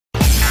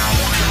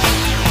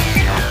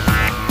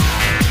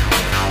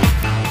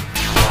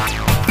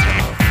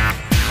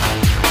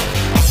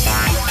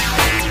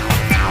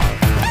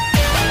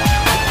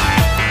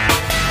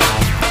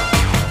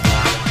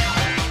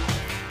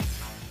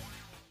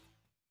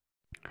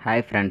Hi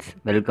friends,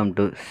 welcome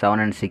to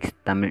 7 and 6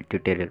 Tamil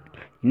tutorial.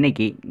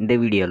 இன்றைக்கி இந்த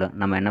வீடியோவில்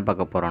நம்ம என்ன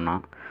பார்க்க போகிறோன்னா,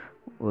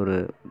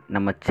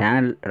 நம்ம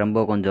சேனல்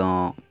ரொம்ப கொஞ்சம்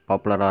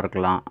பாப்புலராக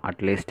இருக்கலாம்.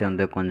 அட்லீஸ்ட்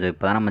கொஞ்சம்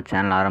இப்போ தான் நம்ம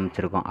சேனல்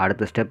ஆரம்பிச்சிருக்கோம்.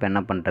 அடுத்த ஸ்டெப்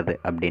என்ன பண்ணுறது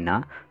அப்படின்னா,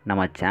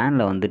 நம்ம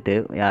சேனலை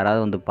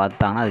யாராவது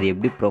பார்த்தாங்கன்னா அது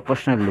எப்படி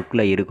ப்ரொஃபஷ்னல்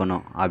லுக்கில்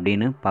இருக்கணும்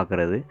அப்படின்னு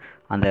பார்க்குறது.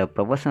 அந்த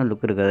ப்ரொஃபஷ்னல்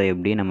லுக் இருக்கிறத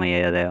எப்படி நம்ம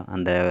அதை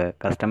அந்த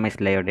கஸ்டமைஸ்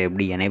லேஅவுட்டை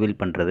எப்படி எனேபிள்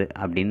பண்ணுறது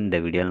அப்படின்னு இந்த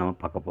வீடியோவில் நம்ம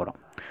பார்க்க போகிறோம்.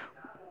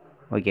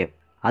 ஓகே,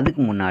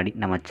 அதுக்கு முன்னாடி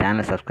நம்ம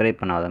சேனலை சப்ஸ்கிரைப்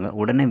பண்ணாதவங்க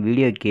உடனே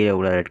வீடியோ கீழே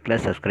உள்ள ரெட்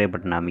கலர் சப்ஸ்கிரைப்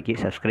பட்டன் அமைக்கி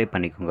சப்ஸ்கிரைப்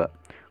பண்ணிக்கோங்க.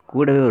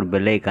 கூடவே ஒரு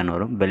பெல் ஐக்கான்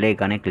வரும், பெல்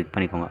ஐக்கானே கிளிக்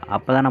பண்ணிக்கோங்க.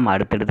 அப்போ தான் நம்ம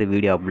அடுத்தடுத்து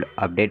வீடியோ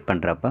அப்டேட்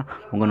பண்ணுறப்ப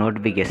உங்கள்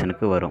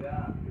நோட்டிஃபிகேஷனுக்கு வரும்.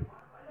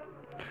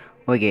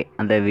 ஓகே,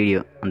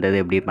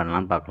 இது எப்படி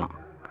பண்ணலான்னு பார்க்கலாம்.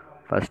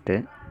 ஃபஸ்ட்டு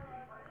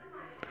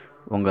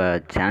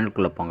உங்கள்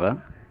சேனலுக்குள்ளே போங்க.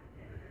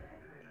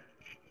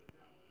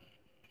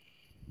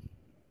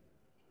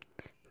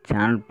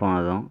 சேனல்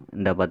போனதும்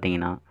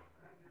பார்த்தீங்கன்னா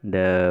இந்த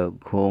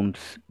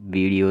ஹோம்ஸ்,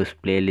 வீடியோஸ்,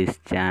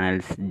 பிளேலிஸ்ட்,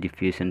 சேனல்ஸ்,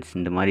 டிஃப்யூஷன்ஸ்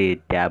இந்த மாதிரி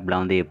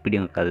டேப்லாம் எப்படி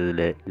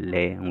அதில்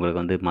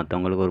உங்களுக்கு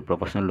மற்றவங்களுக்கு ஒரு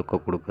ப்ரொஃபஷ்னல் லுக்கை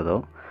கொடுக்குதோ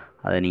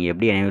அதை நீங்கள்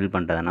எப்படி எனேபிள்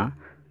பண்ணுறதுன்னா,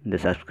 இந்த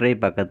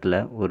சப்ஸ்கிரைப் பக்கத்தில்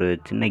ஒரு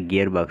சின்ன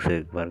கியர் பாக்ஸ்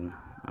இருக்குது பாருங்கள்,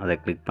 அதை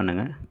கிளிக்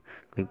பண்ணுங்கள்.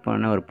 கிளிக்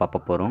பண்ண ஒரு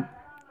பாப்பப் வரும்.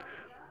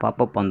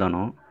 பாப்பப்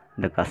வந்தோன்னோ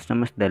இந்த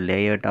customise the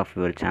layout of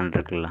your channel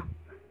இருக்குல்ல,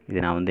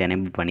 இது நான்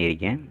எனேபிள்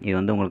பண்ணியிருக்கேன். இது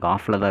உங்களுக்கு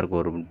ஆஃபில் தான்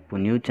இருக்கும்.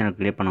 ஒரு நியூ சேனல்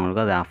க்ரியேட்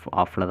பண்ணவங்களுக்கு அது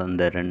ஆஃபில் தான்.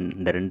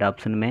 இந்த ரெண்டு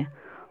ஆப்ஷனுமே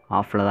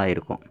ஆஃபில் தான்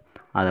இருக்கும்.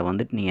 அதை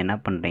நீங்கள் என்ன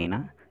பண்ணுறீங்கன்னா,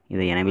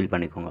 இதை எனேபிள்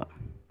பண்ணிக்கோங்க.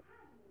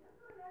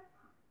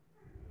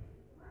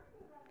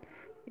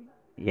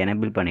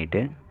 எனேபிள்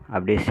பண்ணிவிட்டு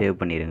அப்படியே சேவ்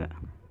பண்ணிடுங்க.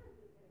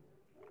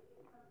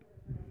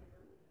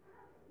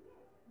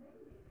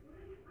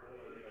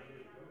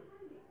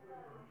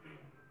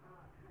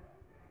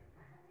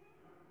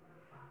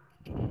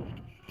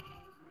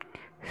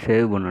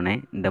 சேவ் பண்ணோன்னே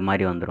இந்த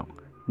மாதிரி வந்துடும்.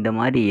 இந்த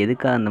மாதிரி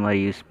எதுக்காக அந்த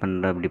மாதிரி யூஸ்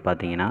பண்ணுற அப்படி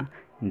பார்த்தீங்கன்னா,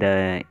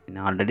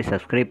 நான் ஆல்ரெடி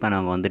சப்ஸ்கிரைப்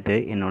பண்ணவங்க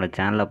என்னோடய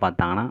சேனலை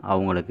பார்த்தாங்கன்னா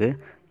அவங்களுக்கு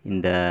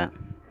இந்த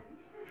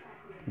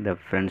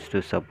ஃப்ரெண்ட்ஸ் டு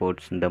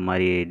சப்போர்ட்ஸ் இந்த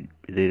மாதிரி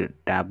இது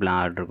டேப்லாம்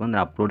ஆட் இருக்கும்.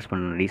 இந்த அப்லோட்ஸ்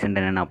பண்ண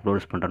ரீசெண்டாக என்னென்ன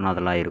அப்லோட்ஸ் பண்ணுறனோ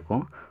அதெல்லாம்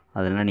இருக்கும்.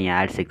 அதெல்லாம் நீங்கள்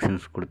ஆட்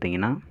செக்ஷன்ஸ்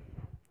கொடுத்தீங்கன்னா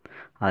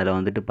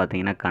அதில்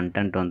பார்த்தீங்கன்னா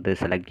கண்டென்ட்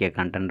செலக்ட்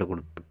கண்டென்ட்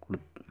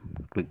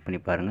கிளிக்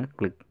பண்ணி பாருங்கள்.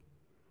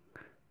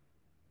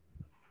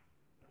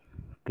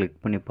 கிளிக்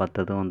பண்ணி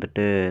பார்த்ததும்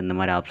இந்த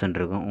மாதிரி ஆப்ஷன்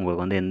இருக்கும்.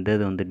 உங்களுக்கு எந்த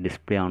இது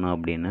டிஸ்பிளே ஆகணும்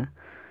அப்படின்னு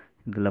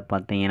இதில்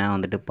பார்த்தீங்கன்னா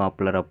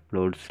popular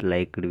uploads,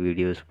 liked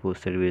videos,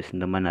 posted videos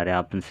இந்த மாதிரி நிறைய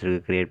ஆப்ஷன்ஸ்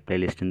இருக்குது. கிரியேட்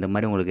பிளேலிஸ்ட் இந்த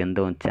மாதிரி உங்களுக்கு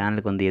எந்த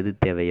சேனலுக்கு எது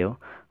தேவையோ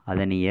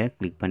அதை நீங்கள்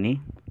கிளிக்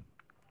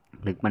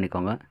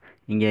பண்ணிக்கோங்க.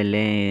 இங்கே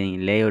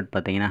லேஅவுட்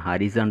பார்த்தீங்கன்னா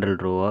ஹரிசாண்டல்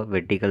ரோவா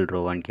வெர்டிக்கல்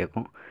ரோவான்னு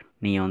கேட்கும்.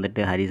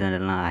 நீங்கள்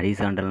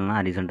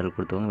ஹரிசாண்டல்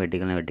கொடுத்துக்கோங்க,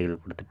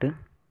 வெர்டிக்கல் கொடுத்துட்டு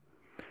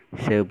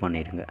சேவ்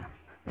பண்ணிடுங்க.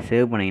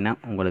 சேவ் பண்ணிங்கன்னா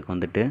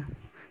உங்களுக்கு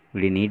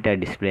இப்படி நீட்டாக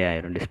டிஸ்பிளே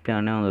ஆகிரும். டிஸ்பிளே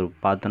ஆனால்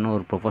பார்த்தோன்னா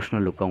ஒரு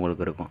ப்ரொஃபஷ்னல் லுக்காக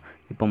உங்களுக்கு இருக்கும்.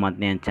 இப்போ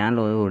என்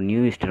சேனலில் ஒரு நியூ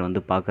விசிட்டர்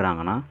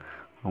பார்க்குறாங்கன்னா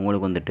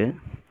அவங்களுக்கு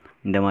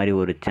இந்த மாதிரி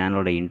ஒரு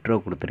சேனலோட இன்ட்ரோ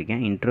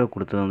கொடுத்துருக்கேன். இன்ட்ரோ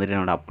கொடுத்தது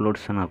என்னோடய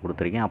அப்லோட்ஸை நான்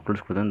கொடுத்துருக்கேன்.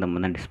 அப்லோட்ஸ் கொடுத்தது இந்த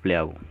மாதிரி தான் டிஸ்பிளே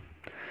ஆகும்.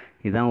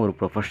 இதுதான் ஒரு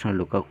ப்ரொஃபஷ்னல்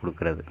லுக்காக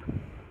கொடுக்குறது.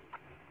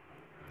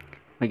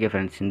 ஓகே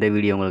ஃப்ரெண்ட்ஸ், இந்த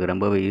வீடியோ உங்களுக்கு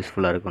ரொம்பவே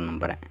யூஸ்ஃபுல்லாக இருக்கும்னு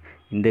நம்புகிறேன்.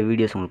 இந்த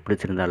வீடியோஸ் உங்களுக்கு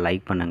பிடிச்சிருந்தால்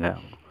லைக் பண்ணுங்கள்.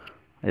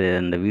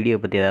 இந்த வீடியோ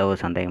பற்றி ஏதாவது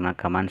ஒரு சந்தேகம்னா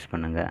கமெண்ட்ஸ்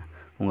பண்ணுங்கள்.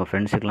 உங்கள்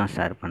ஃப்ரெண்ட்ஸுக்கெலாம்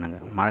ஷேர்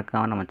பண்ணுங்கள்.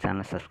 மறக்காமல் நம்ம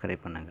சேனலை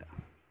சப்ஸ்கிரைப் பண்ணுங்கள்.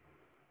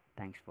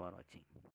 தேங்க்ஸ் ஃபார் வாட்சிங்.